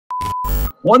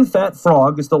One Fat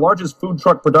Frog is the largest food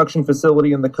truck production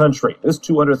facility in the country. This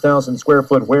 200,000 square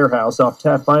foot warehouse off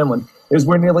Taft Island is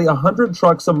where nearly 100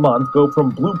 trucks a month go from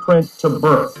blueprint to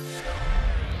birth.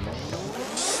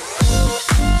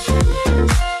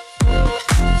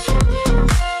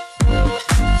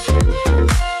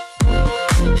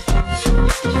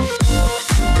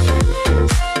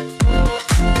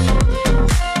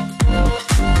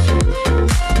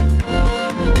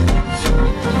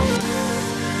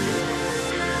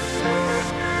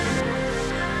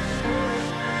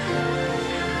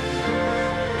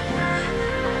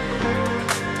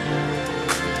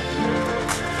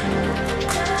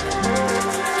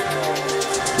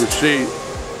 To see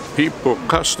people,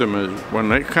 customers, when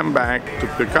they come back to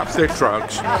pick up their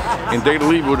trucks and they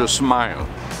leave with a smile,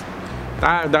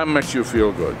 that makes you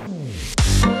feel good.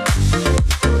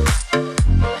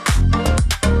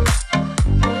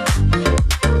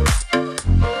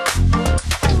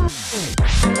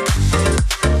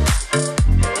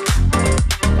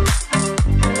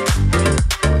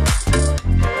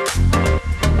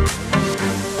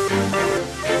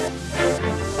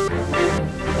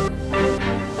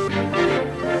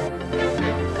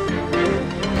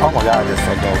 Oh my God, that's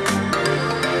so dope.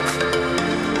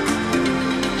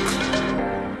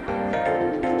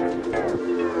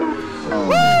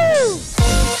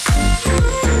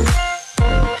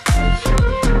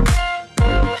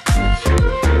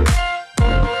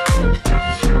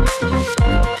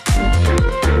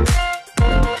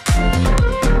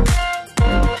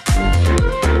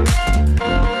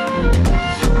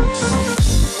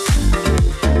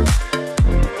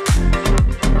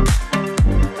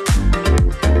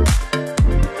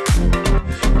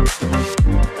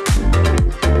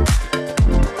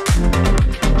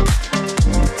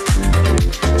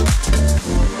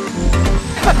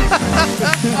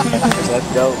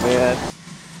 That's dope, man.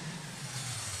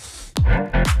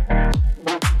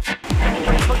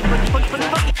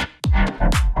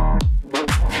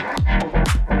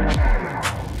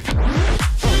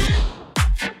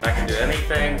 I can do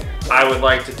anything I would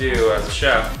like to do as a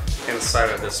chef inside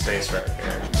of this space right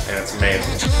here, and it's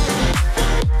amazing.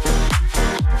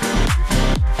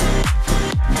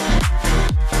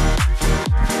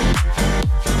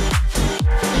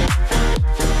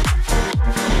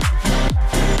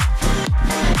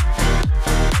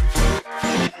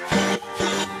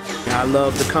 I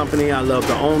love the company, I love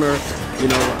the owner, you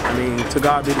know, I mean, to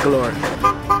God be the glory.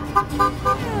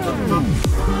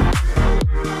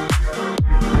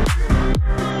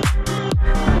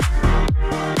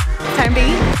 Time to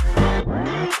eat.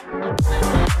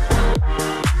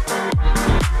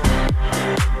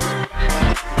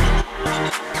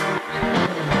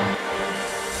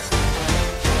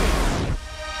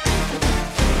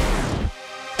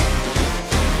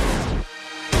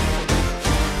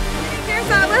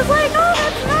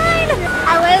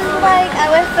 I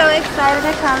was so excited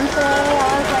to come today. I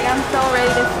was like, I'm so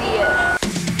ready to see it.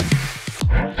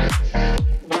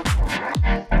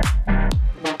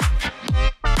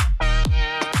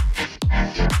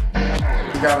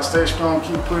 You gotta stay strong,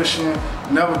 keep pushing,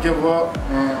 never give up,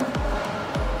 and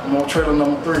I'm on trailer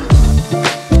number 3.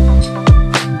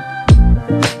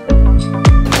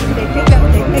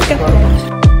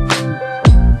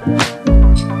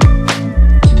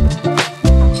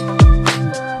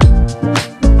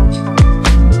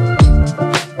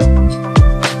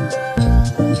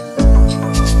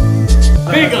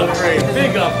 Big upgrade,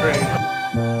 big upgrade.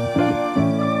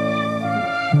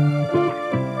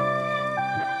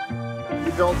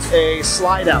 We built a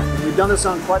slide out. We've done this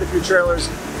on quite a few trailers.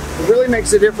 It really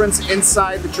makes a difference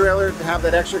inside the trailer to have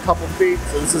that extra couple feet.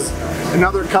 So this is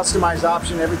another customized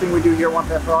option. Everything we do here at One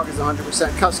Fat Frog is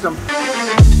 100% custom.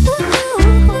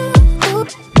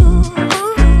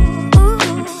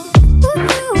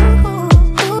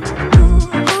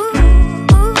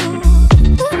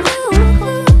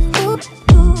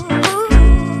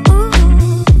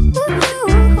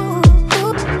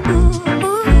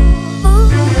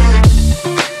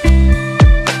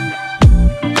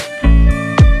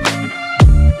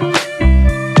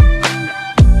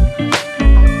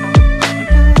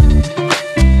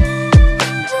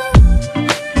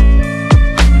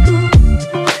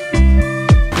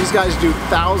 These guys do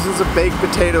thousands of baked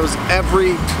potatoes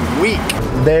every week.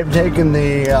 They've taken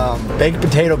the baked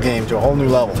potato game to a whole new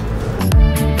level.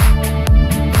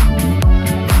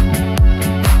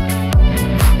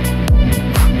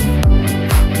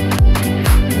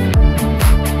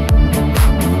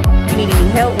 You need any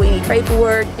help, we need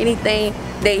paperwork, anything,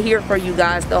 they here for you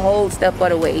guys the whole step of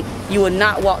the way. You will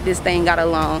not walk this thing out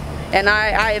alone. And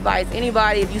I advise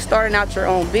anybody, if you're starting out your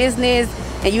own business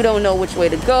and you don't know which way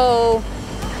to go,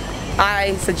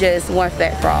 I suggest One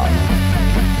Fat Frog.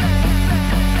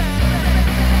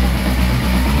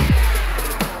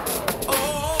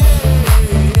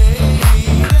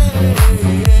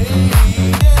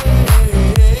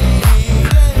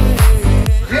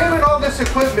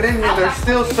 Equipment in here, there's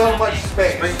still so much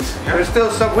space. There's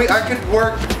still so I could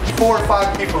work 4 or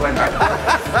 5 people in here.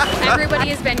 Everybody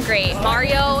has been great.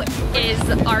 Mario is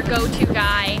our go-to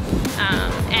guy,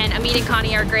 and Amit and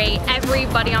Connie are great.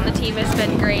 Everybody on the team has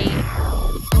been great.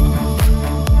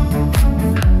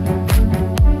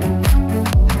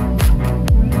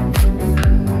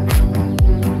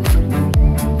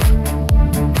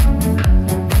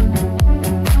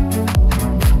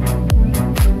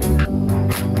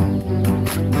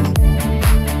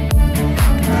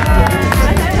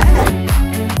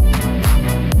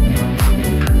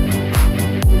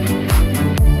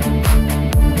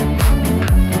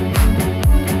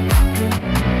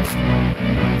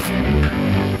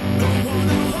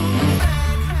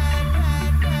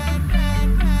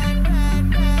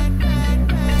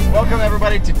 Welcome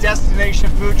everybody to Destination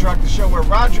Food Truck, the show where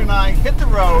Roger and I hit the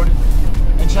road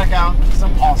and check out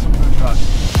some awesome food trucks.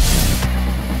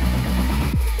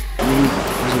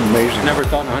 This is amazing. Never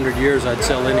thought in 100 years I'd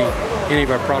sell any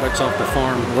of our products off the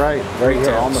farm. Right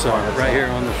here on the farm. Right here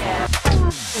on the farm.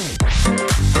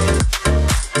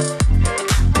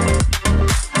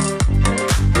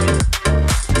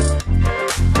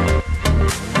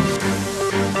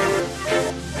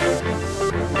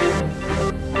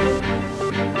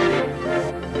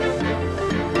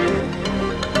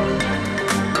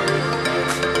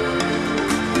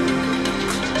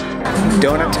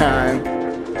 Donut time.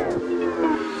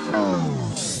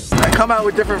 I come out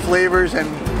with different flavors and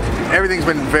everything's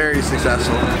been very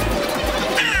successful.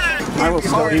 I will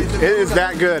start. It is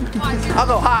that good. I'll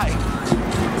go high.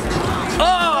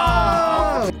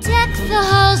 Oh! Deck the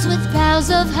halls with boughs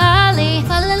of holly.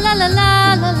 La la la la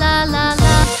la la la la.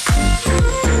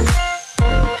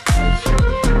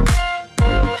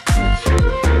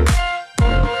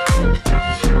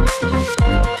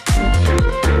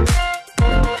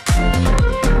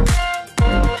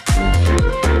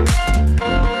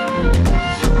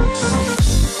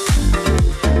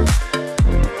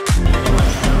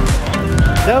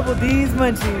 Double D's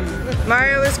munchies.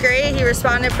 Mario was great. He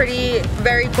responded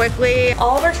very quickly.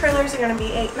 All of our trailers are going to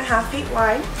be 8.5 feet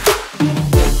wide.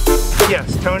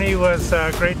 Yes, Tony was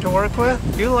great to work with.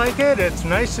 You like it? It's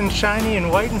nice and shiny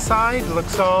and white inside.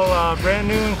 Looks all brand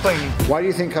new and clean. Why do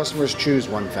you think customers choose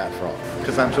One Fat Frog?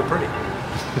 Because I'm so pretty.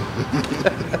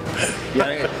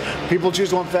 Yeah, people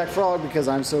choose One Fat Frog because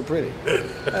I'm so pretty.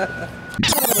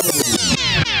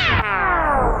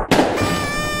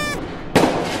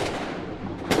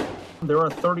 There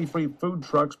are 33 food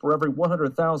trucks for every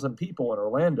 100,000 people in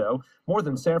Orlando, more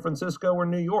than San Francisco or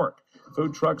New York.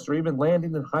 Food trucks are even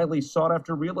landing in highly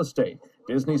sought-after real estate.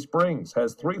 Disney Springs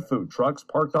has 3 food trucks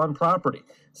parked on property.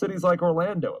 Cities like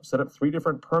Orlando have set up 3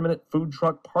 different permanent food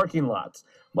truck parking lots.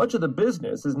 Much of the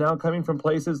business is now coming from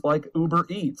places like Uber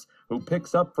Eats, who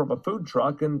picks up from a food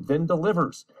truck and then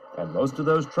delivers. And most of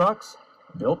those trucks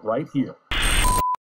built right here.